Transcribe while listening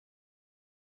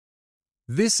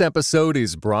This episode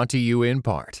is brought to you in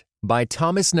part by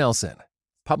Thomas Nelson,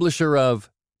 publisher of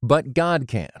But God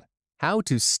Can: How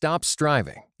to Stop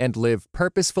Striving and Live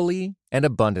Purposefully and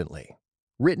Abundantly.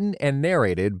 Written and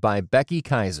narrated by Becky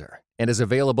Kaiser and is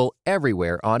available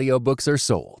everywhere audiobooks are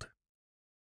sold.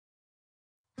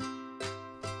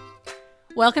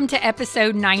 Welcome to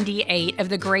episode 98 of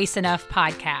the Grace Enough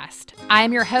podcast. I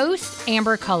am your host,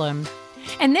 Amber Cullum.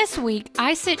 And this week,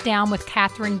 I sit down with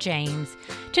Kathryn James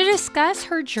to discuss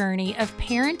her journey of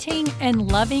parenting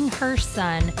and loving her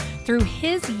son through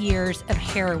his years of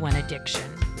heroin addiction.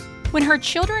 When her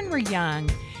children were young,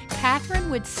 Kathryn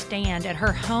would stand at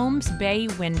her home's bay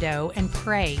window and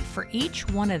pray for each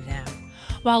one of them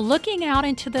while looking out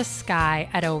into the sky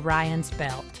at Orion's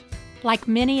Belt. Like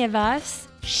many of us,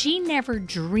 she never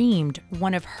dreamed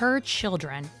one of her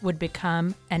children would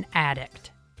become an addict.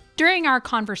 During our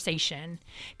conversation,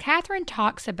 Kathryn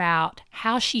talks about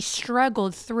how she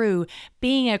struggled through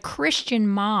being a Christian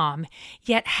mom,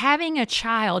 yet having a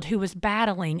child who was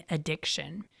battling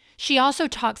addiction. She also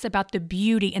talks about the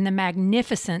beauty and the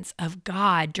magnificence of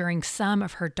God during some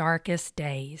of her darkest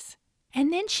days.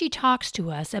 And then she talks to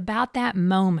us about that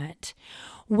moment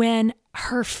when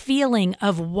her feeling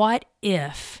of what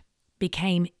if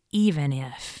became even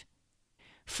if.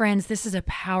 Friends, this is a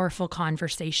powerful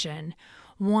conversation,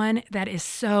 one that is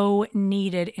so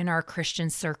needed in our Christian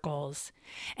circles.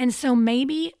 And so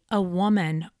maybe a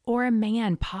woman or a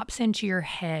man pops into your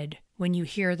head when you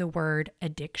hear the word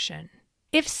addiction.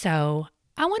 If so,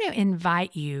 I want to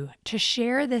invite you to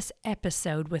share this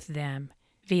episode with them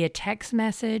via text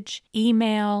message,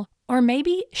 email, or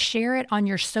maybe share it on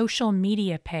your social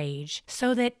media page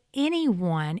so that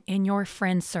anyone in your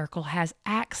friend circle has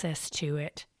access to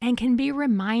it and can be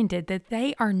reminded that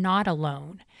they are not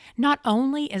alone. Not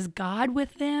only is God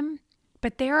with them,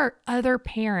 but there are other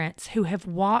parents who have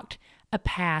walked a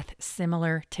path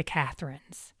similar to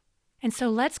Kathryn's. And so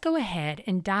let's go ahead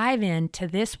and dive into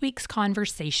this week's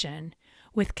conversation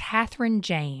with Kathryn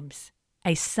James,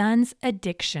 a son's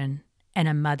addiction and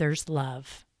a mother's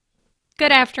love.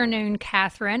 Good afternoon,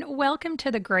 Kathryn. Welcome to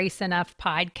the Grace Enough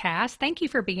podcast. Thank you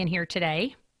for being here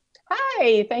today.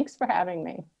 Hi, thanks for having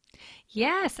me.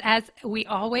 Yes, as we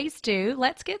always do,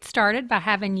 let's get started by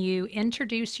having you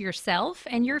introduce yourself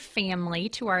and your family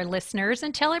to our listeners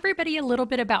and tell everybody a little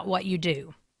bit about what you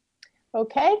do.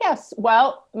 Okay, yes.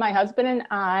 Well, my husband and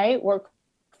I work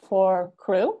for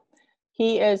Cru.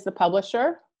 He is the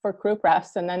publisher for Cru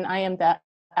Press, and then I am the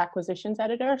acquisitions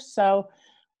editor. So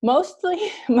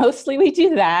Mostly we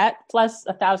do that, plus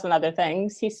 1,000 other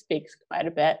things. He speaks quite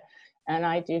a bit, and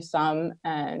I do some,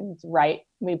 and write.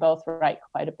 We both write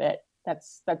quite a bit.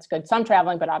 That's good. Some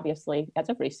traveling, but obviously, as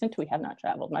of recent, we have not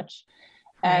traveled much.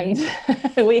 Right.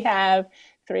 And we have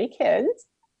 3 kids.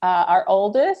 Our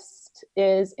oldest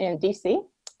is in DC,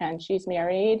 and she's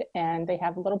married, and they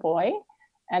have a little boy.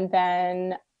 And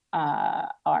then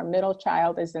our middle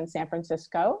child is in San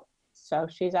Francisco. So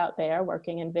she's out there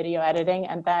working in video editing.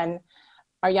 And then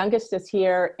our youngest is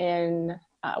here in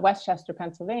Westchester,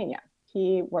 Pennsylvania.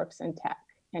 He works in tech,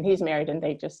 and he's married, and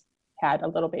they just had a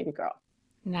little baby girl.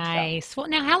 Nice. So, well,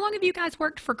 now, how long have you guys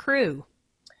worked for Cru?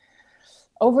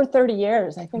 Over 30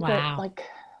 years. I think Wow. we're like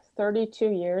 32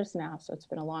 years now. So it's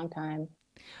been a long time.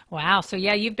 Wow. So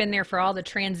yeah, you've been there for all the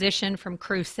transition from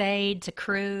Crusade to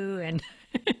Cru and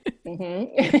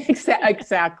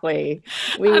Exactly.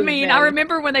 I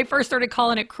remember when they first started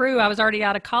calling it Cru, I was already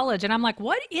out of college and I'm like,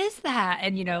 what is that?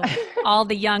 And all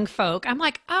the young folk, I'm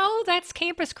like, oh, that's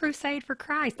Campus Crusade for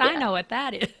Christ. Yeah. I know what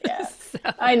that is. Yeah. So,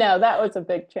 I know that was a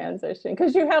big transition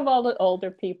because you have all the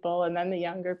older people and then the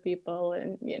younger people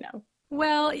and.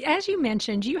 Well, as you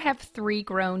mentioned, you have 3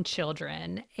 grown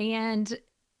children, and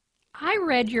I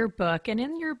read your book, and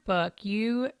in your book,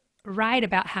 you write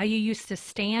about how you used to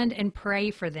stand and pray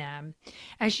for them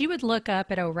as you would look up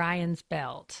at Orion's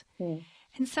Belt. And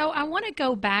so I want to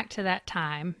go back to that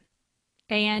time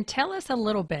and tell us a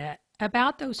little bit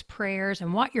about those prayers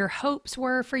and what your hopes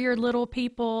were for your little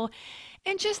people,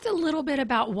 and just a little bit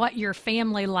about what your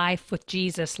family life with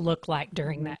Jesus looked like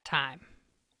during that time.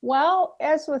 Well,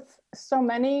 as with so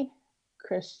many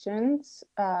Christians,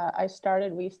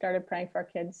 we started praying for our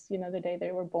kids, the day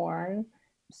they were born.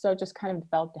 So just kind of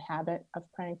developed a habit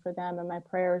of praying for them. And my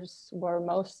prayers were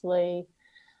mostly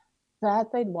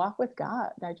that they'd walk with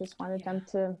God. I just wanted them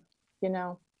to,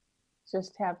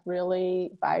 just have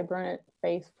really vibrant,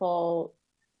 faithful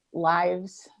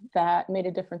lives that made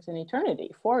a difference in eternity,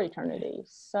 for eternity.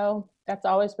 So that's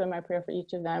always been my prayer for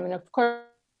each of them. And of course,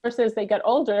 as they get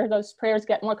older, those prayers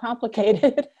get more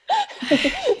complicated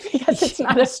because it's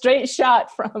not a straight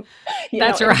shot from,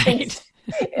 That's right.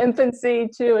 infancy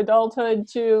to adulthood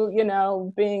to,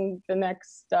 being the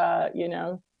next,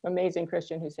 amazing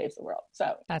Christian who saves the world.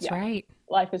 So that's right.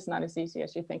 Life is not as easy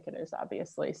as you think it is,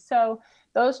 obviously. So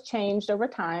those changed over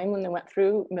time when they went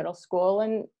through middle school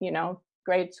and,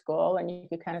 grade school, and you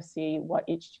could kind of see what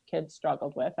each kid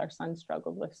struggled with. Our son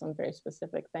struggled with some very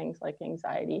specific things like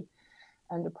anxiety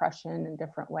and depression in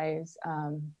different ways.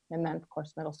 And then, of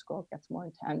course, middle school gets more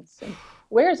intense. And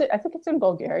where is it? I think it's in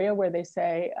Bulgaria where they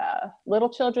say, little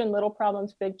children, little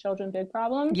problems, big children, big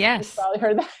problems. Yes. You've probably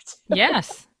heard that.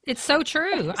 Yes, it's so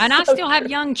true. And I still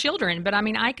have young children, but I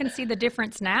mean, I can see the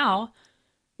difference now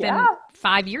than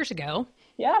 5 years ago.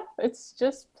 Yeah, it's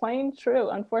just plain true,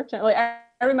 unfortunately.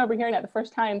 I remember hearing that the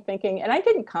first time thinking, and I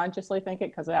didn't consciously think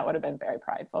it because that would have been very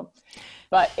prideful.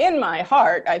 But in my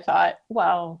heart, I thought,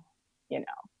 well,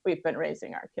 we've been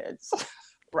raising our kids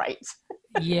right.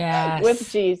 Yes. With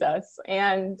Jesus.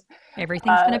 And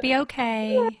everything's going to be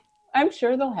okay. Yeah, I'm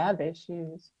sure they'll have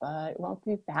issues, but it won't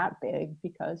be that big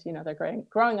because, they're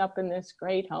growing up in this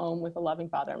great home with a loving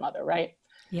father and mother, right?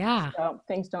 Yeah. So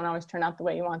things don't always turn out the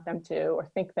way you want them to or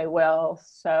think they will.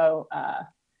 So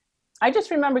I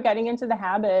just remember getting into the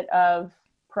habit of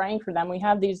praying for them. We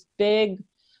have these big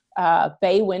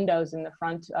bay windows in the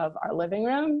front of our living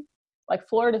room, like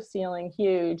floor to ceiling,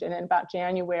 huge. And then about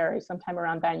January, sometime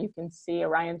around then, you can see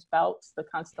Orion's Belt, the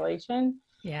constellation.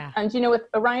 Yeah. And, with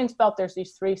Orion's Belt, there's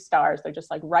these 3 stars. They're just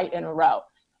like right in a row.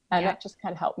 And that just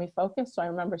kind of helped me focus. So I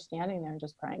remember standing there and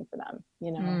just praying for them,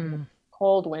 in the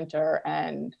cold winter.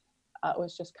 And it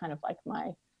was just kind of like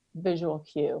my visual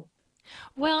cue.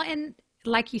 Well, and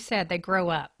like you said, they grow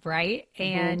up, right?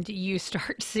 And you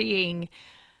start seeing,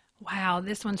 wow,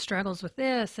 this one struggles with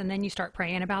this. And then you start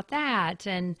praying about that.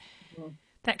 And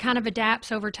that kind of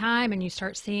adapts over time. And you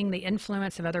start seeing the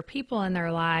influence of other people in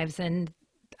their lives. And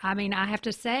I mean, I have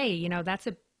to say, that's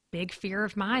a big fear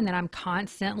of mine that I'm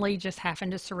constantly just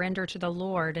having to surrender to the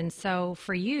Lord. And so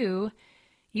for you,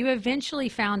 you eventually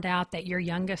found out that your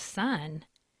youngest son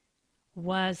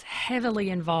was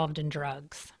heavily involved in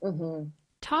drugs.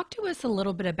 Talk to us a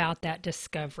little bit about that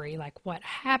discovery, like what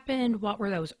happened, what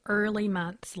were those early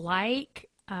months like,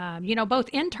 both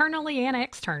internally and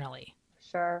externally?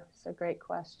 Sure. It's a great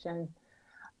question.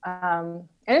 And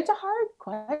it's a hard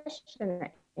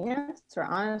question to answer,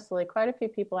 honestly. Quite a few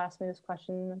people ask me this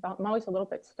question about, I'm always a little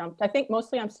bit stumped. I think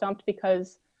mostly I'm stumped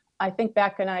because I think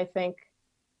back and I think,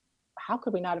 how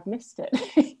could we not have missed it?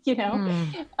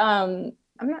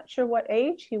 I'm not sure what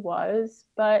age he was,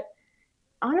 but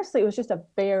honestly, it was just a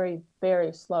very,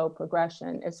 very slow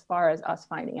progression as far as us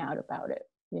finding out about it,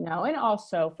 and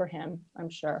also for him, I'm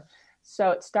sure.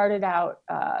 So it started out,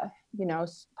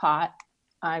 pot.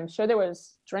 I'm sure there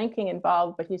was drinking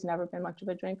involved, but he's never been much of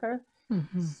a drinker.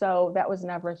 So that was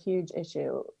never a huge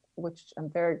issue, which I'm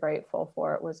very grateful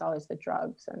for. It was always the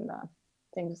drugs and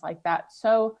things like that.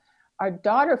 So our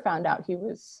daughter found out he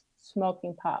was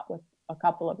smoking pot with a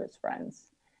couple of his friends.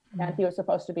 And he was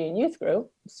supposed to be in youth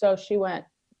group. So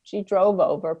she drove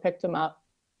over, picked him up,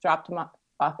 dropped him off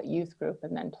at youth group,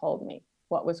 and then told me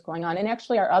what was going on. And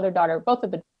actually our other daughter, both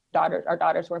of our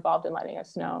daughters were involved in letting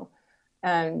us know.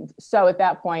 And so at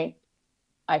that point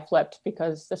I flipped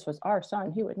because this was our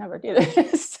son. He would never do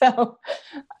this. So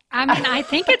I mean, I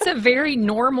think it's a very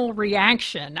normal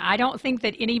reaction. I don't think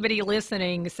that anybody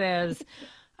listening says,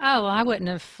 oh, well, I wouldn't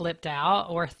have flipped out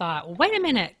or thought, wait a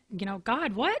minute,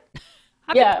 God, what?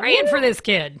 I've been praying for this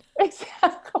kid.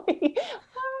 Exactly.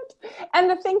 And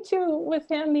the thing too with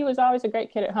him, he was always a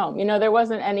great kid at home. There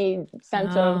wasn't any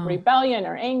sense of rebellion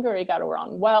or anger. He got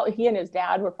along well. He and his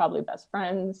dad were probably best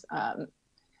friends.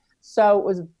 So it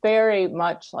was very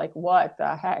much like, what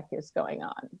the heck is going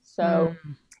on? So,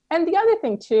 and the other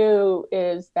thing too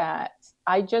is that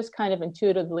I just kind of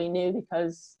intuitively knew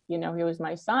because, he was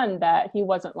my son, that he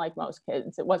wasn't like most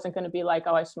kids. It wasn't going to be like,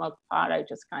 oh, I smoked pot. I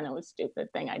just kind of was a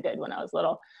stupid thing I did when I was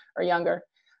little or younger.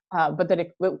 But that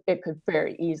it could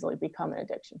very easily become an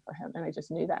addiction for him. And I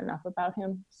just knew that enough about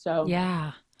him. So,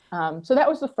 yeah. So that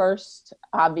was the first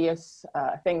obvious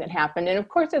thing that happened. And of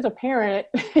course, as a parent,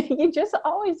 you just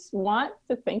always want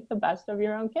to think the best of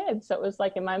your own kids. So it was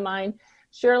like in my mind,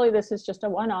 surely this is just a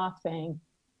one-off thing,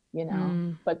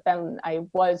 but then I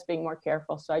was being more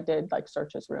careful. So I did like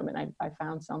search his room and I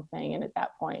found something. And at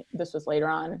that point, this was later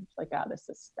on, it's like, oh, this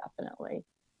is definitely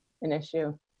an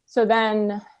issue. So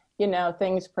then,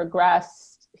 things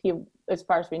progressed. He, as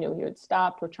far as we knew, he had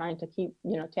stopped. We're trying to keep,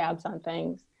 tabs on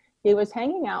things. He was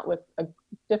hanging out with a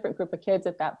different group of kids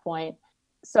at that point.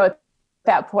 So at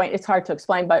that point, it's hard to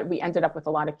explain, but we ended up with a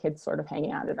lot of kids sort of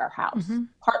hanging out at our house,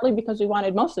 partly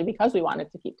mostly because we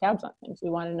wanted to keep tabs on things.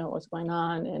 We wanted to know what was going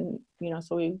on. And,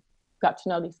 so we got to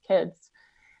know these kids.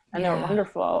 and they were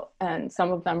wonderful. And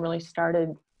some of them really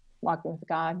started walking with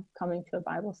God, coming to a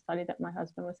Bible study that my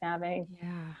husband was having.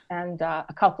 Yeah. And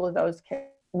a couple of those kids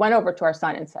went over to our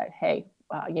son and said, hey,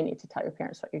 you need to tell your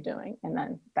parents what you're doing. And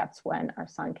then that's when our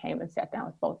son came and sat down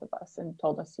with both of us and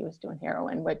told us he was doing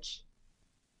heroin, which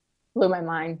blew my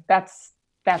mind. That's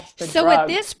the So drug. at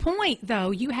this point,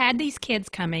 though, you had these kids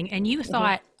coming and you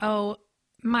thought, oh,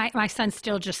 my son's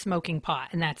still just smoking pot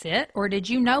and that's it? Or did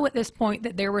you know at this point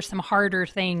that there were some harder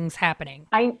things happening?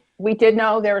 We did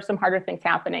know there were some harder things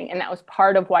happening. And that was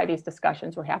part of why these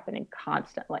discussions were happening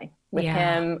constantly with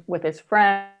him, with his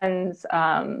friends.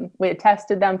 We had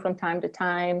tested them from time to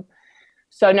time.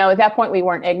 So no, at that point we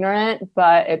weren't ignorant,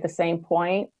 but at the same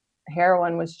point,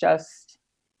 heroin was just...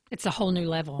 It's a whole new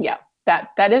level. Yeah,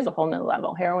 that is a whole new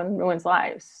level. Heroin ruins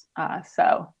lives.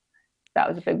 So that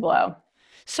was a big blow.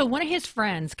 So one of his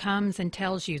friends comes and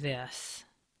tells you this,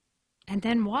 and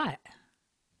then what?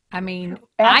 I mean,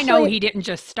 I know he didn't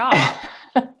just stop.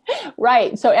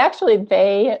 Right. So actually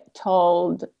they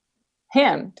told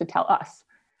him to tell us.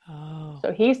 Oh.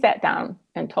 So he sat down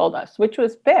and told us, which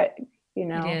was big, you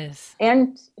know. It is.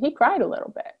 And he cried a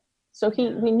little bit. So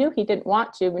we knew he didn't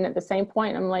want to. And at the same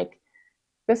point, I'm like,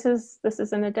 this is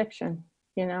an addiction,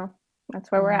 you know.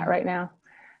 That's where we're at right now.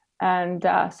 And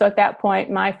so at that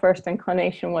point, my first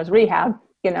inclination was rehab,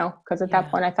 you know, because at that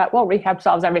point I thought, well, rehab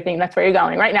solves everything. That's where you're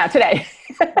going right now today.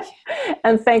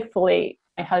 And thankfully,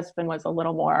 my husband was a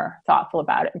little more thoughtful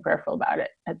about it and prayerful about it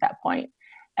at that point.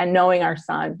 And knowing our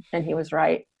son, and he was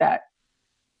right, that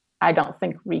I don't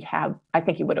think rehab, I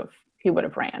think he would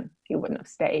have ran. He wouldn't have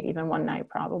stayed even one night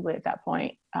probably at that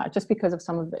point, just because of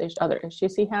some of the other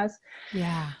issues he has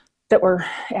that were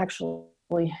actually,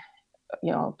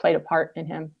 you know, played a part in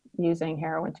him using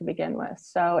heroin to begin with.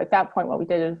 So at that point, what we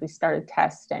did is we started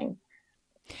testing.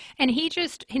 And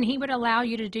he would allow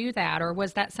you to do that? Or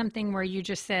was that something where you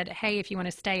just said, hey, if you want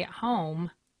to stay at home,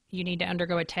 you need to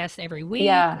undergo a test every week?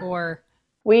 Yeah. Or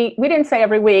we didn't say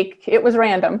every week. It was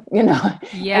random, you know?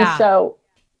 Yeah. And so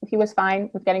he was fine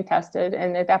with getting tested.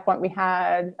 And at that point we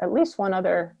had at least one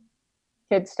other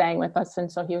kid staying with us.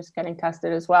 And so he was getting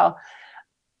tested as well,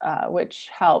 which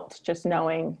helped, just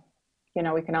knowing, you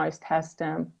know, we can always test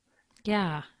him.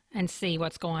 Yeah, and see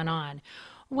what's going on.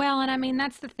 Well, and I mean,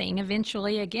 that's the thing.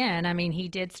 Eventually, again, I mean, he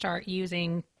did start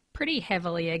using pretty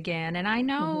heavily again. And I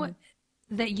know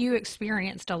that you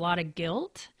experienced a lot of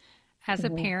guilt as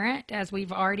a parent, as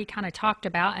we've already kind of talked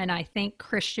about. And I think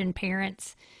Christian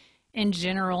parents in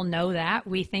general know that.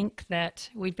 We think that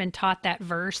we've been taught that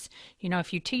verse, you know,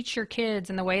 if you teach your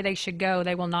kids in the way they should go,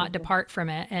 they will not depart from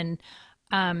it. And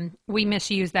we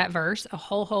misuse that verse a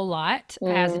whole lot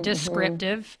as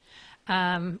descriptive.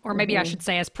 Or maybe I should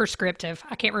say as prescriptive.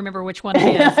 I can't remember which one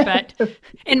it is, but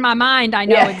in my mind, I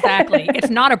know exactly. It's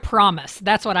not a promise.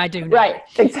 That's what I do know. Right,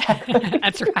 exactly.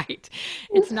 That's right.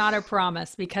 It's not a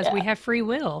promise because we have free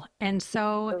will. And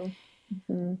so,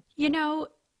 you know,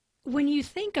 when you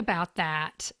think about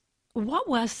that, what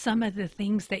was some of the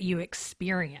things that you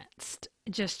experienced?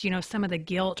 Just, you know, some of the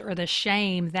guilt or the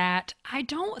shame that I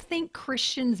don't think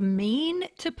Christians mean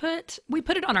to put. We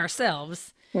put it on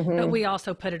ourselves. But we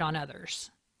also put it on others.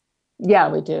 Yeah,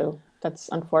 we do. That's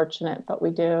unfortunate, but we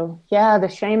do. Yeah, the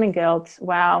shame and guilt.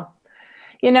 Wow.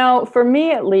 You know, for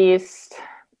me at least,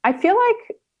 I feel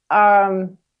like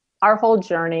our whole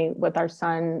journey with our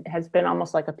son has been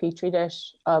almost like a petri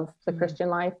dish of the Christian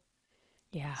life.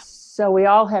 Yeah. So we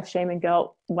all have shame and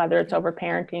guilt, whether it's over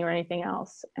parenting or anything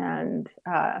else. And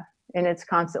it's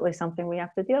constantly something we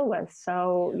have to deal with.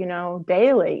 So, you know,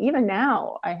 daily, even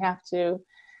now, I have to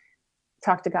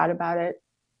talk to God about it,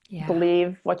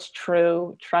 believe what's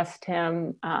true, trust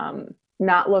him,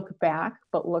 not look back,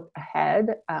 but look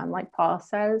ahead. Like Paul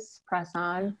says, press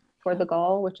on for the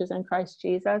goal, which is in Christ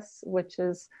Jesus, which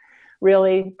is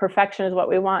really perfection is what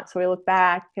we want. So we look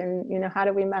back and, you know, how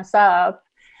do we mess up?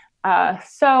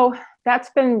 So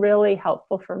that's been really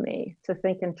helpful for me to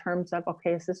think in terms of,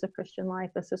 okay, is this a Christian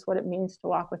life? This is what it means to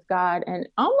walk with God, and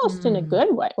almost in a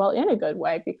good way. Well, in a good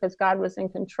way, because God was in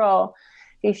control.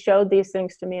 He showed these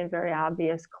things to me in very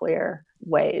obvious, clear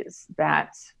ways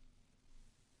that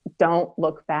don't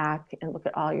look back and look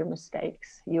at all your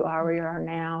mistakes. You are where you are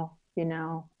now. You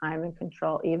know, I'm in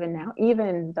control even now,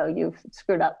 even though you've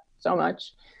screwed up so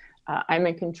much, I'm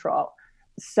in control.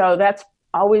 So that's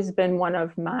always been one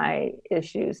of my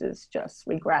issues, is just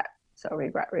regret. So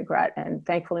regret. And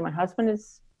thankfully my husband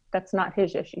that's not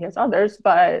his issue. He has others,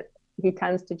 but he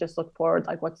tends to just look forward,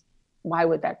 like why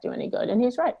would that do any good? And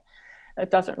he's right. It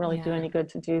doesn't really do any good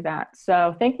to do that.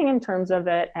 So thinking in terms of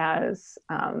it as,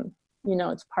 you know,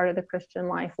 it's part of the Christian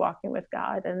life, walking with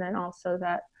God. And then also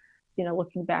that, you know,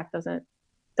 looking back doesn't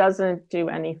doesn't do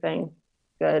anything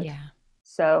good. Yeah.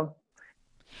 So,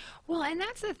 Well, and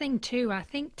that's the thing too. I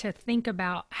think to think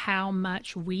about how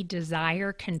much we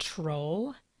desire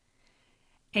control.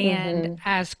 And hmm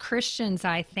as Christians,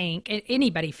 I think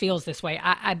anybody feels this way,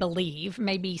 I believe,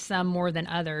 maybe some more than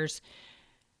others.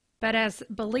 But as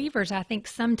believers, I think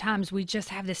sometimes we just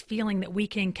have this feeling that we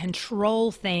can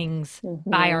control things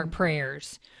by our hmm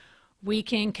prayers. We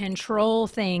can control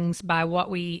things by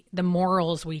the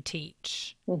morals we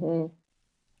teach. hmm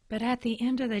But at the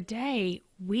end of the day,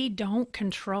 we don't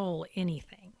control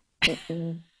anything.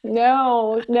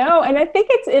 no, no. And I think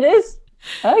it is,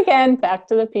 again, back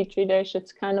to the Petri dish.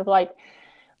 It's kind of like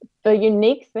the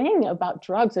unique thing about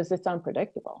drugs is it's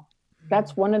unpredictable.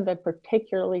 That's one of the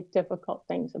particularly difficult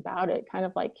things about it. Kind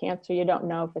of like cancer, you don't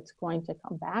know if it's going to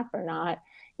come back or not.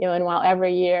 And while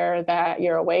every year that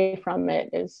you're away from it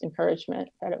is encouragement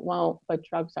that it won't, but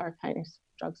drugs are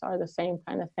the same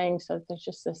kind of thing. So there's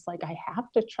just this like, I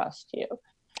have to trust you.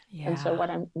 And so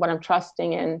Yeah. what I'm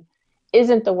trusting in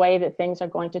isn't the way that things are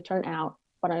going to turn out.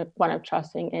 What I'm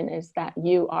trusting in is that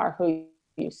you are who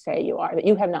you say you are, that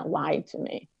you have not lied to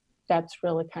me. That's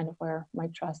really kind of where my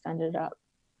trust ended up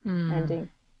ending.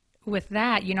 With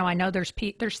that, I know there's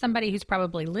somebody who's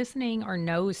probably listening or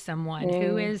knows someone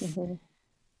who is Mm-hmm.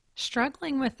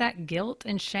 struggling with that guilt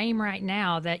and shame right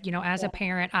now that, as a Yeah.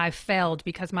 parent, I've failed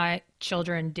because my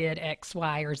children did X,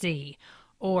 Y, or Z,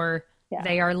 or Yeah.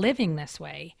 they are living this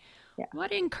way. Yeah.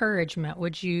 What encouragement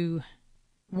would you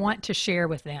want to share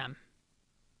with them?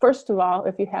 First of all,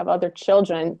 if you have other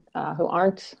children who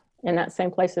aren't in that same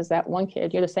place as that one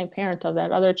kid, you're the same parent of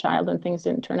that other child, and things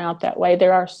didn't turn out that way.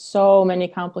 There are so many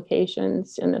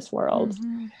complications in this world.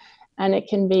 Mm-hmm. And it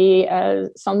can be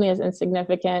something as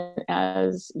insignificant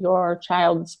as your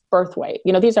child's birth weight.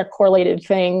 These are correlated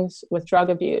things with drug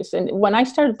abuse. And when I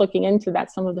started looking into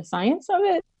that, some of the science of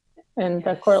it and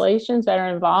the Yes. correlations that are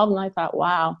involved, and I thought,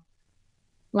 wow,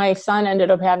 my son ended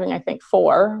up having, I think,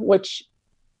 4, which,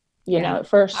 Yeah. at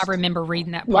first, I remember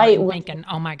reading that part light and was, thinking,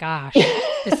 oh my gosh,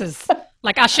 this is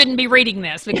like, I shouldn't be reading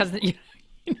this because,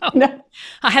 no,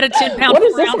 I had a 10-pound, what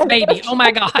is this 4-ounce baby. Oh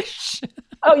my gosh.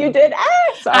 Oh, you did?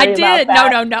 I Sorry did.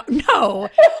 about No, that. no.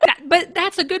 But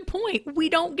that's a good point. We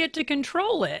don't get to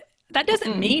control it. That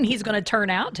doesn't mean he's going to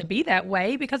turn out to be that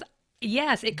way because,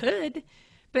 yes, it could,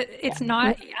 but it's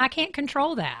not, I can't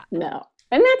control that. No.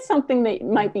 And that's something that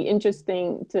might be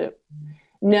interesting to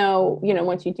know,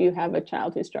 once you do have a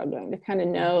child who's struggling, to kind of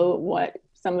know what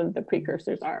some of the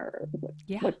precursors are,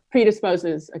 Yeah, what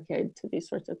predisposes a kid to these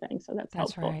sorts of things. So that's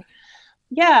that's helpful. right.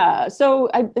 Yeah. So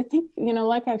I think,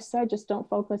 like I've said, just don't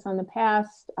focus on the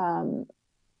past.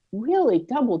 Really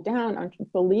double down on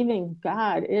believing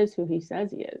God is who he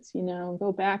says he is,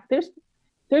 go back.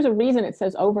 There's a reason it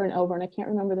says over and over, and I can't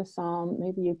remember the Psalm.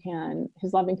 Maybe you can.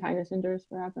 His loving kindness endures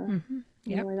forever. Mm-hmm.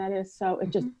 You know Yep. where that is? So it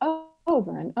just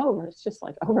over and over. It's just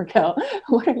like overkill.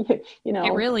 What are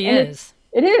It really and is.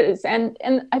 it is. And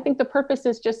I think the purpose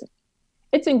is just,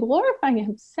 it's in glorifying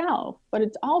himself, but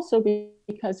it's also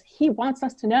because he wants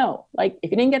us to know, like, if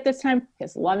you didn't get this time,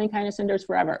 his loving kindness endures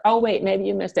forever. Oh, wait, maybe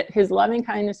you missed it. His loving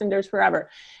kindness endures forever.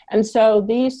 And so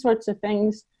these sorts of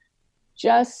things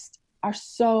just are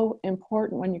so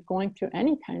important when you're going through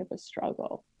any kind of a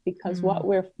struggle, because what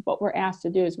we're asked to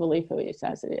do is believe who he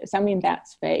says it is. I mean,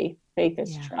 that's faith. Faith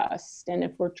is trust. And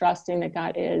if we're trusting that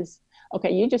God is,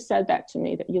 okay, you just said that to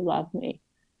me, that you love me.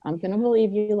 I'm going to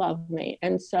believe you love me.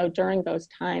 And so during those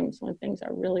times when things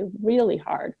are really, really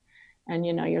hard, and,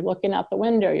 you're looking out the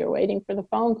window, you're waiting for the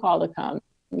phone call to come,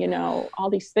 all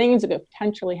these things that could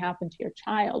potentially happen to your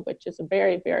child, which is a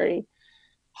very, very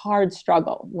hard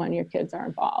struggle when your kids are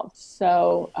involved.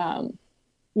 So,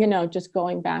 just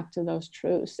going back to those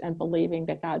truths and believing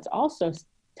that God's also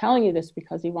telling you this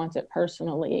because he wants it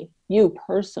you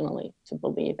personally to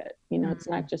believe it. It's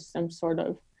not just some sort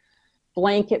of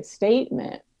blanket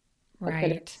statement, but that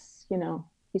Right. it's,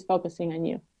 he's focusing on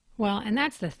you. Well, and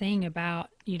that's the thing about,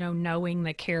 knowing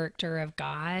the character of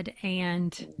God.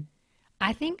 And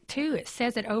I think, too, it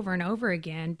says it over and over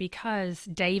again because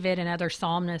David and other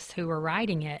psalmists who were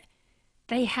writing it,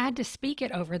 they had to speak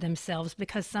it over themselves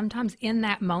because sometimes in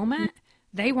that moment,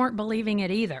 they weren't believing it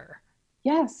either.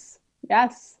 Yes.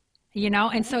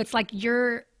 And so it's like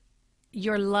your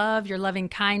love, your loving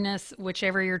kindness,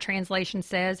 whichever your translation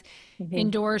says,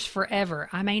 endures forever.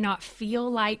 I may not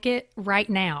feel like it right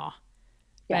now,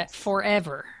 but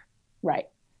forever. Right.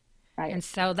 And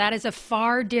so that is a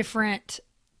far different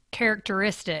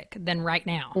characteristic than right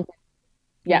now.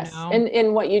 Yes.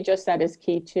 And what you just said is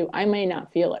key too. I may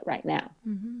not feel it right now,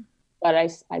 but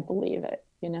I believe it,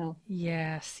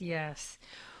 Yes.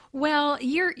 Well,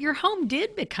 your home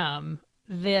did become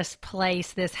this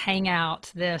place, this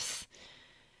hangout, this,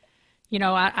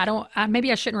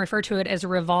 maybe I shouldn't refer to it as a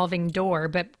revolving door,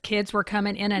 but kids were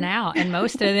coming in and out, and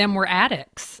most of them were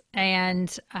addicts.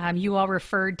 And you all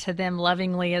referred to them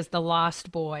lovingly as the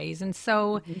Lost Boys. And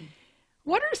so,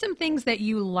 what are some things that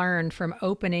you learned from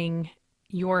opening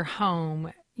your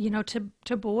home,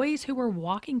 to boys who were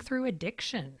walking through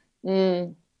addiction?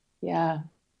 Yeah.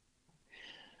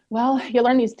 Well, you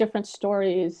learn these different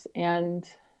stories, and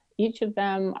each of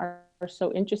them are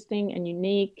so interesting and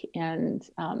unique, and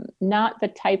not the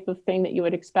type of thing that you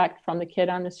would expect from the kid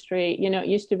on the street. It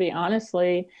used to be,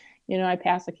 honestly, I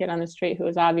pass a kid on the street who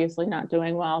was obviously not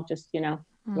doing well, just,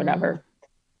 whatever.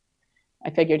 I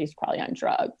figured he's probably on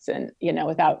drugs, and,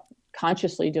 without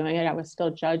consciously doing it, I was still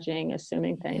judging,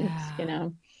 assuming things,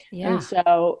 Yeah. And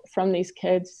so from these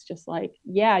kids, just like,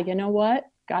 yeah, you know what?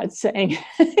 God's saying,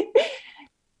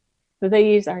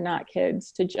 these are not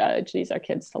kids to judge. These are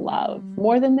kids to love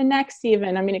more than the next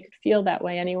even. I mean, it could feel that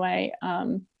way anyway.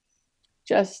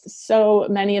 Just so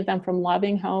many of them from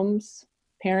loving homes,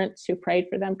 parents who prayed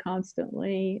for them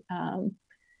constantly.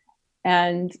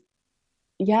 And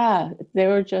yeah, they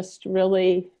were just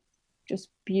really just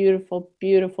beautiful,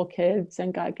 beautiful kids.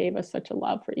 And God gave us such a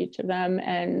love for each of them.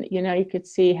 And, you could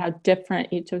see how different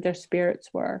each of their spirits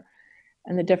were,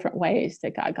 and the different ways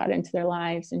that God got into their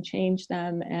lives and changed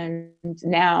them. And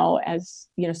now, as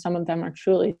some of them are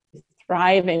truly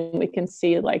thriving, we can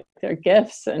see like their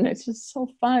gifts, and it's just so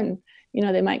fun.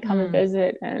 They might come and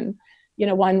visit, and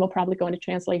one will probably go into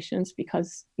translations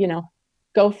because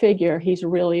go figure, he's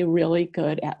really, really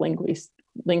good at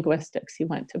linguistics. He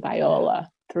went to Biola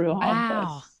through all of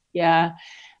this. Yeah.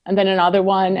 And then another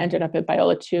one ended up at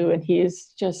Biola too, and he's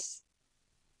just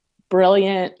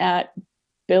brilliant at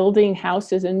building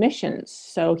houses and missions.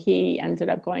 So he ended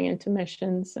up going into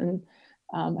missions, and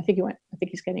I think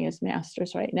he's getting his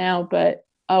master's right now. But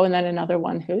and then another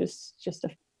one who's just a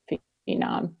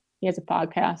phenom. He has a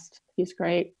podcast. He's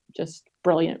great. Just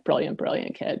brilliant, brilliant,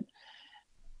 brilliant kid.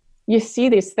 You see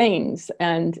these things,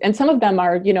 and some of them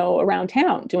are, around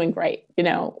town doing great,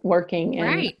 working, and,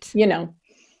 right.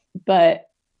 But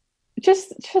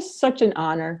just such an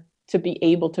honor to be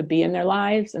able to be in their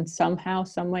lives and somehow,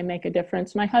 some way make a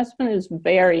difference. My husband is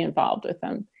very involved with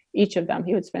them, each of them.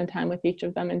 He would spend time with each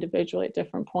of them individually at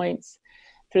different points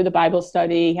through the Bible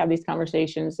study, have these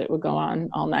conversations that would go on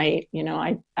all night.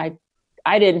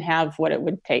 I didn't have what it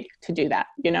would take to do that.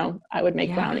 I would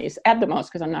make brownies at the most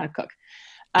because I'm not a cook.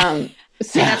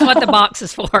 So that's what the box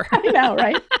is for. I know,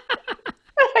 right?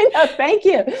 I know. Thank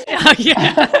you. Oh,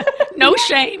 yeah. No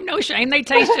shame. They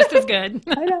taste just as good.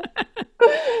 I know.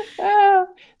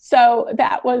 So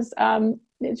that was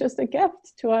just a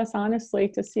gift to us, honestly,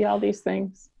 to see all these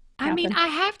things happen. I mean, I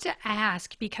have to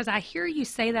ask, because I hear you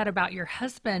say that about your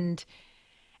husband.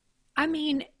 I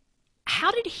mean,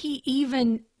 how did he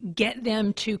even get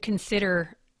them to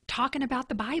consider talking about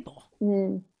the Bible?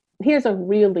 He is a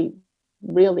really,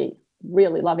 really,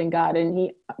 really loving God. And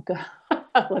he,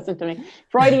 listen to me,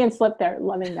 Freudian slip there,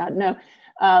 loving God. No,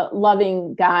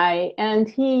 loving guy. And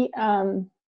he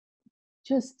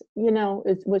just,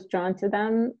 was drawn to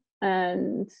them.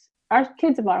 And our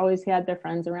kids have always had their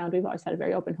friends around. We've always had a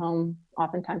very open home.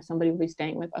 Oftentimes somebody will be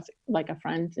staying with us, like a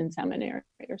friend in seminary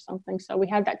or something. So we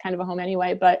had that kind of a home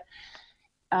anyway, but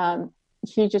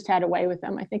he just had a way with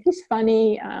them. I think he's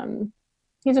funny.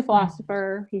 He's a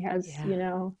philosopher. He has,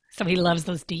 So he loves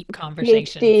those deep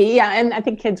conversations. PhD. Yeah. And I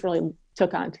think kids really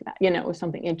took on to that. It was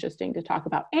something interesting to talk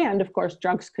about. And of course,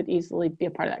 drugs could easily be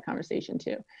a part of that conversation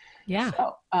too. Yeah.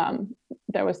 So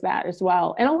there was that as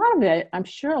well. And I'm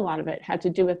sure a lot of it had to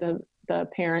do with the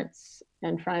parents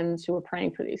and friends who were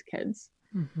praying for these kids,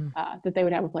 that they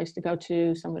would have a place to go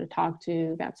to, someone to talk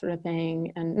to, that sort of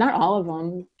thing. And not all of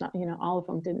them, all of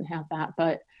them didn't have that,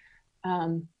 but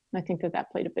I think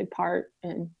that played a big part.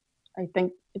 And I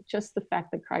think just the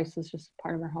fact that Christ was just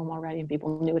part of our home already, and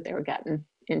people knew what they were getting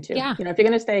into. Yeah. If you're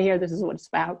going to stay here, this is what it's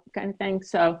about, kind of thing.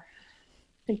 So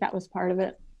I think that was part of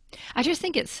it. I just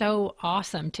think it's so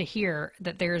awesome to hear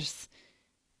that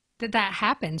that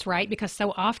happens, right? Because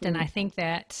so often I think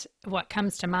that what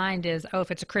comes to mind is,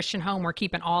 if it's a Christian home, we're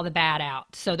keeping all the bad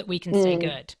out so that we can stay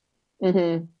good.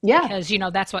 Yeah. Because,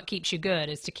 that's what keeps you good,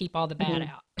 is to keep all the bad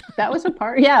out. That was a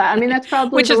part. Yeah. I mean, that's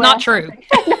probably which is not true.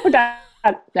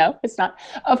 No, it's not.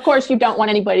 Of course, you don't want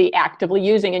anybody actively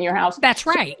using in your house. That's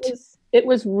right. So it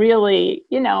was really,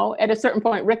 at a certain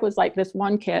point, Rick was like, this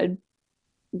one kid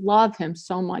loved him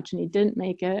so much, and he didn't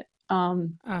make it.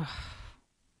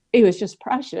 He was just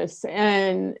precious,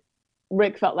 and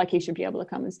Rick felt like he should be able to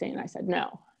come and stay, and I said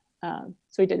no.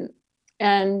 So he didn't,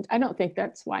 and I don't think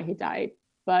that's why he died,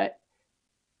 but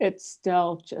it's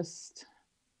still just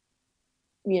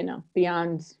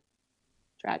beyond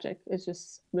tragic. It's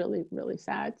just really, really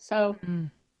sad. So,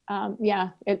 yeah,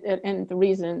 and the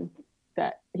reason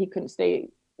that he couldn't stay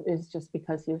is just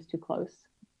because he was too close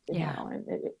to heroin.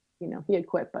 He had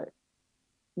quit, but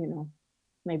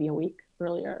maybe a week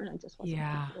earlier, and I just wasn't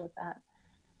comfortable with that.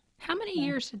 How many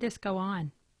years did this go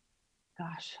on?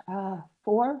 Gosh,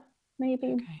 4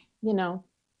 maybe. Okay.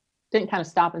 Didn't kind of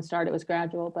stop and start. It was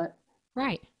gradual, but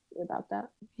right about that.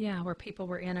 Yeah, where people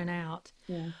were in and out.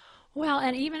 Yeah. Well,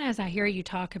 and even as I hear you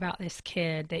talk about this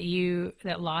kid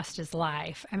that lost his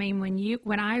life, I mean,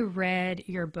 when I read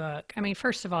your book, I mean,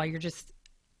 first of all,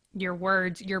 your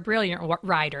words, you're a brilliant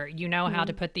writer. You know how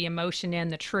to put the emotion in,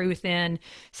 the truth in,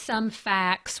 some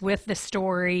facts with the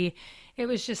story. It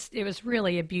was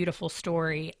really a beautiful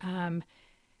story.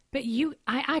 But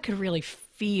I could really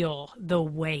feel the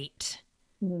weight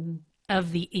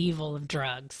of the evil of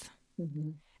drugs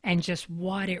and just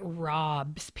what it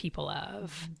robs people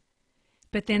of.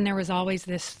 But then there was always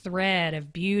this thread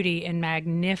of beauty and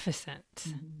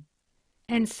magnificence.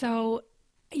 And so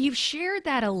you've shared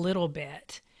that a little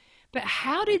bit, but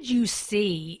how did you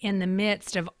see in the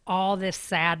midst of all this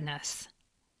sadness,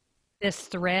 this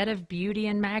thread of beauty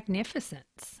and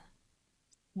magnificence?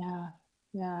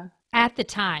 Yeah. At the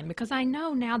time, because I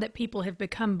know now that people have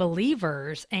become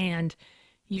believers and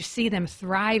you see them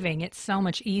thriving, it's so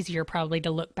much easier probably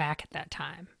to look back at that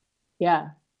time. Yeah,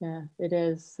 it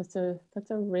is. That's a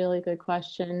really good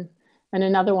question. And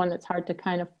another one that's hard to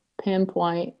kind of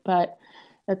pinpoint, but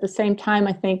at the same time,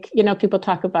 I think, people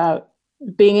talk about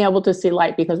being able to see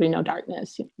light because we know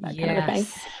darkness, that kind of a thing.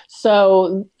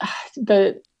 So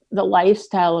the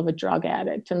lifestyle of a drug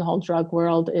addict and the whole drug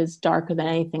world is darker than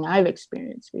anything I've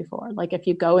experienced before. Like if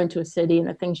you go into a city and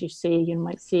the things you see, you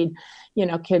might see,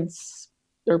 kids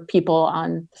or people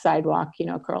on the sidewalk,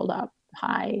 curled up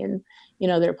high. And,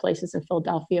 there are places in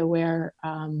Philadelphia where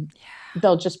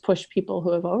they'll just push people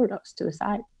who have overdosed to the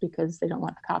side because they don't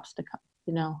want the cops to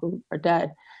come, who are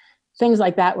dead. Things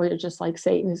like that, where you're just like,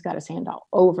 Satan has got his hand all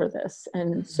over this.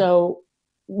 And so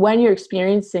when you're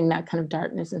experiencing that kind of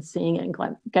darkness and seeing it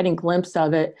and getting a glimpse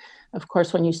of it, of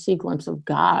course, when you see a glimpse of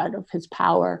God, of his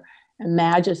power and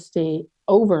majesty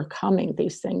overcoming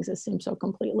these things that seem so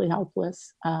completely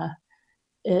helpless,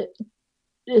 it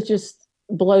just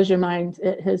blows your mind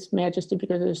at his majesty,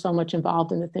 because there's so much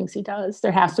involved in the things he does.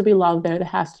 There has to be love there. There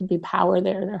has to be power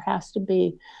there. There has to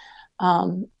be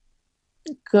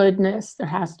goodness. There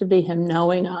has to be him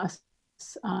knowing us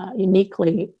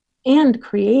uniquely and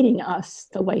creating us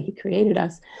the way he created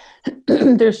us.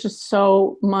 There's just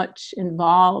so much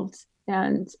involved.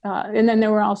 And then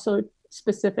there were also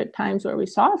specific times where we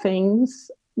saw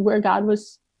things where God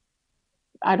was,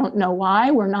 I don't know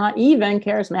why, we're not even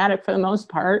charismatic for the most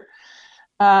part,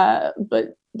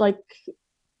 but like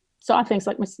saw things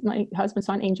like my husband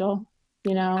saw an angel,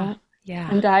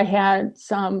 and I had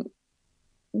some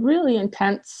really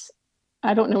intense,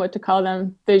 I don't know what to call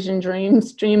them,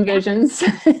 dream visions.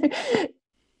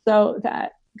 So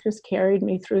that just carried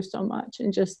me through so much.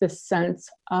 And just this sense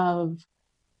of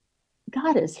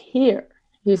God is here.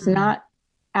 He's not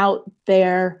out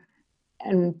there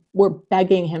and we're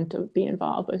begging him to be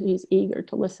involved, but he's eager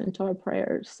to listen to our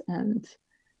prayers, and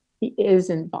he is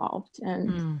involved.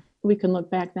 And we can look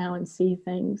back now and see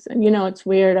things. And, it's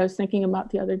weird. I was thinking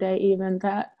about the other day, even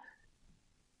that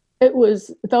it was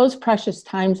those precious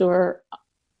times were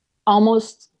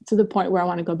almost to the point where I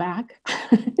want to go back.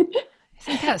 I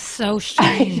think that's so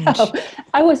strange.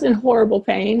 I was in horrible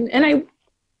pain. And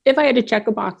if I had to check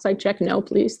a box, I'd check no,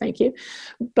 please. Thank you.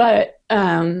 But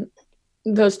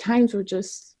those times were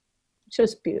just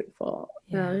beautiful.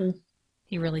 Yeah.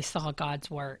 You really saw God's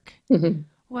work.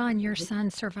 Well, and your son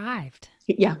survived.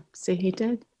 Yeah. See, he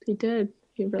did. He did.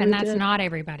 He really and that's did. Not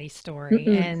everybody's story.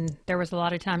 And there was a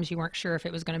lot of times you weren't sure if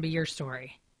it was going to be your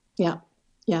story. Yeah.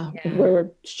 We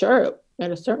were sure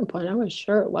at a certain point. I was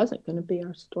sure it wasn't going to be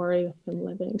our story of him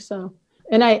living. So,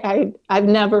 and I've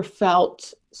never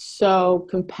felt so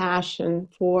compassion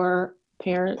for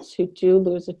parents who do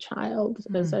lose a child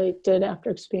as I did after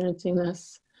experiencing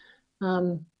this. I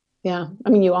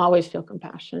mean, you always feel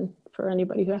compassion for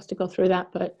anybody who has to go through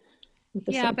that, but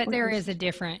there is a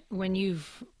different, when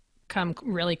you've come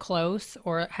really close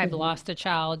or have lost a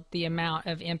child, the amount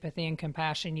of empathy and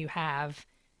compassion you have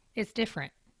is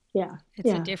different. It's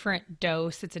a different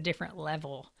dose. It's a different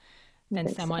level than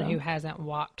someone who hasn't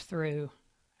walked through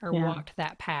or walked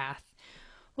that path.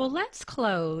 Well, let's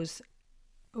close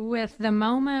with the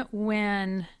moment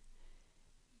when,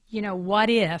 what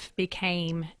if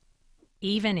became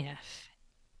even if.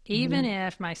 Even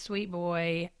if my sweet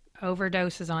boy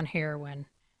overdoses on heroin,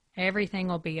 everything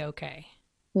will be okay.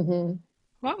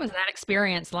 What was that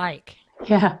experience like?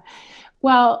 Yeah.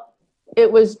 Well,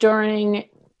 it was during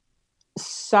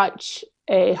such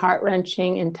a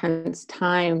heart-wrenching, intense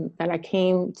time that I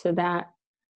came to that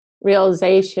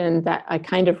realization that I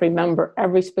kind of remember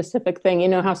every specific thing. You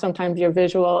know how sometimes your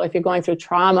visual, if you're going through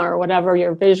trauma or whatever,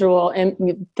 your visual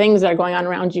and things that are going on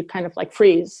around you kind of like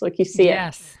freeze, like you see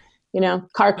it.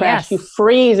 Car crash, you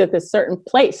freeze at this certain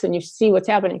place and you see what's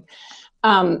happening.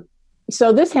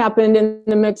 So this happened in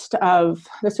the midst of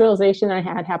this realization I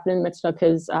had happened in the midst of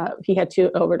his, he had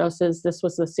 2 overdoses. This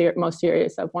was the most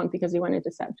serious of one because he went into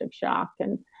septic shock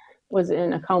and was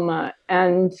in a coma.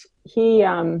 And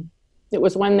it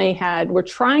was when were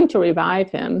trying to revive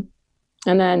him.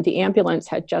 And then the ambulance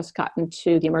had just gotten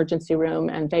to the emergency room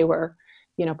and they were,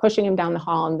 pushing him down the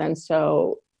hall. And then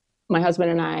so my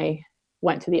husband and I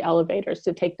went to the elevators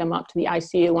to take them up to the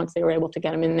ICU once they were able to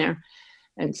get him in there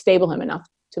and stable him enough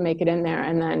to make it in there.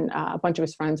 And then a bunch of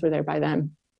his friends were there by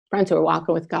then, friends who were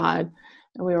walking with God,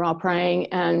 and we were all praying.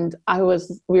 And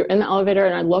we were in the elevator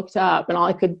and I looked up and all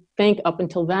I could think up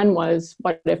until then was,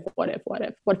 what if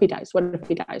he dies? What if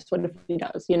he dies? What if he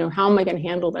does? How am I going to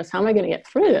handle this? How am I going to get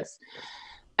through this?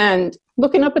 And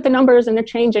looking up at the numbers and they're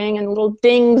changing and little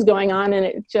dings going on. And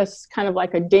it just kind of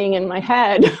like a ding in my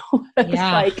head. It's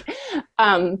like,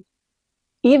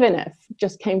 even if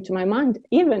just came to my mind,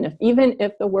 even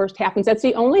if the worst happens, that's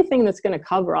the only thing that's going to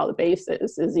cover all the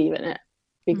bases is even if,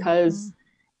 because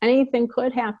anything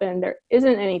could happen. There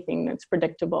isn't anything that's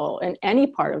predictable in any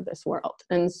part of this world.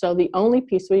 And so the only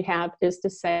piece we have is to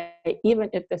say, even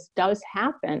if this does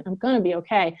happen, I'm going to be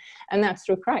okay. And that's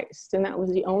through Christ. And that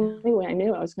was the only way I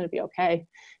knew I was going to be okay,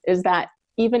 is that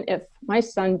even if my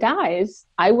son dies,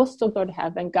 I will still go to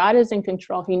heaven. God is in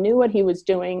control. He knew what he was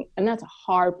doing. And that's a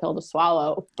hard pill to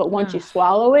swallow. But once you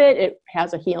swallow it, it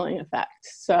has a healing effect.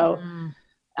 So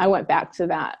I went back to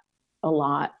that a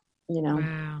lot,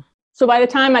 Wow. So by the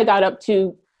time I got up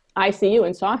to ICU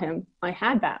and saw him, I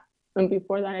had that. And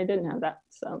before that, I didn't have that.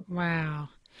 So. Wow.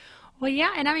 Well,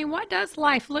 yeah. And I mean, what does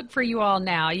life look for you all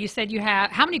now? You said you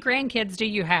have, how many grandkids do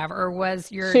you have? Or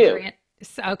was your 2.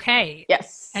 Okay.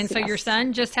 Yes. And so your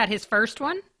son just had his first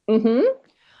one? Mm-hmm.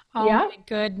 Oh my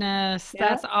goodness.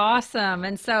 That's awesome.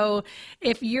 And so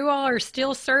if you all are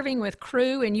still serving with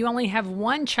Cru and you only have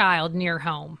one child near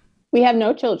home. We have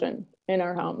no children in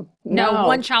our home. No,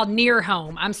 one child near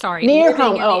home. I'm sorry. Near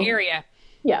home. In the area.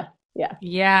 Yeah.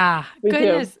 Yeah. We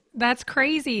Goodness. do. That's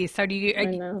crazy. So do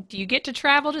you get to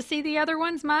travel to see the other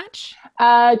ones much?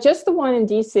 Just the one in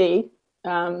DC.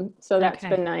 So that's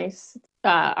been nice.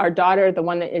 Our daughter, the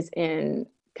one that is in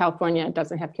California,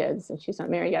 doesn't have kids and she's not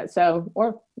married yet. So,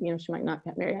 or, she might not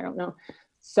get married. I don't know.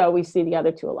 So we see the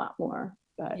other 2 a lot more.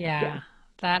 But yeah.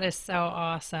 That is so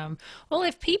awesome. Well,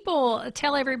 if people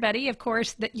tell everybody, of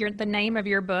course, that the name of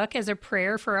your book is A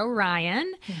Prayer for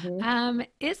Orion,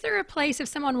 is there a place if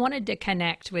someone wanted to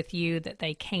connect with you that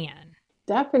they can?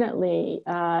 Definitely.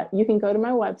 You can go to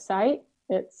my website.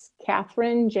 It's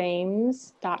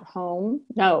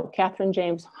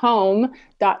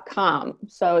katherinejameshome.com.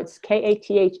 So it's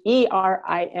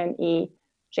KATHERINE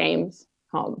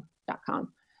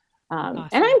jameshome.com. Awesome.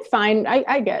 And I'm fine.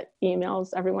 I get emails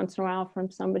every once in a while from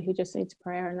somebody who just needs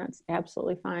prayer, and that's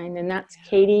absolutely fine. And that's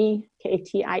Katie,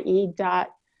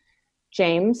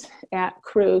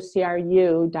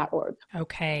 KATIE.James@cru.org.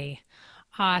 Okay.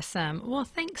 Awesome. Well,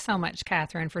 thanks so much,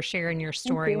 Catherine, for sharing your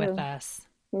story with us.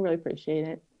 I really appreciate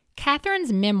it.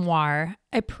 Catherine's memoir,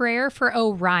 A Prayer for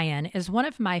Orion, is one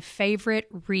of my favorite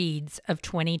reads of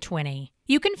 2020.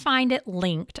 You can find it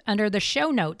linked under the show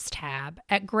notes tab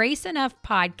at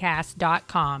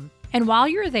graceenoughpodcast.com. And while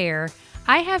you're there,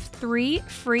 I have 3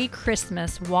 free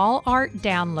Christmas wall art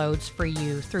downloads for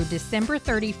you through December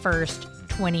 31st,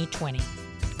 2020.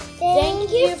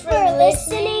 Thank you for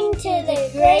listening to the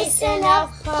Grace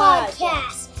Enough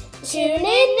Podcast. Tune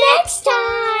in next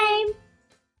time.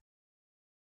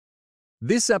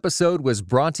 This episode was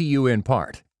brought to you in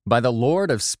part by the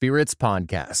Lord of Spirits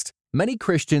podcast. Many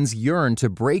Christians yearn to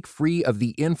break free of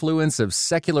the influence of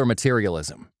secular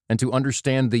materialism and to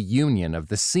understand the union of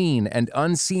the seen and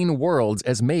unseen worlds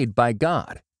as made by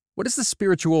God. What is the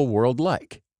spiritual world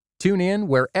like? Tune in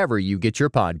wherever you get your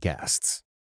podcasts.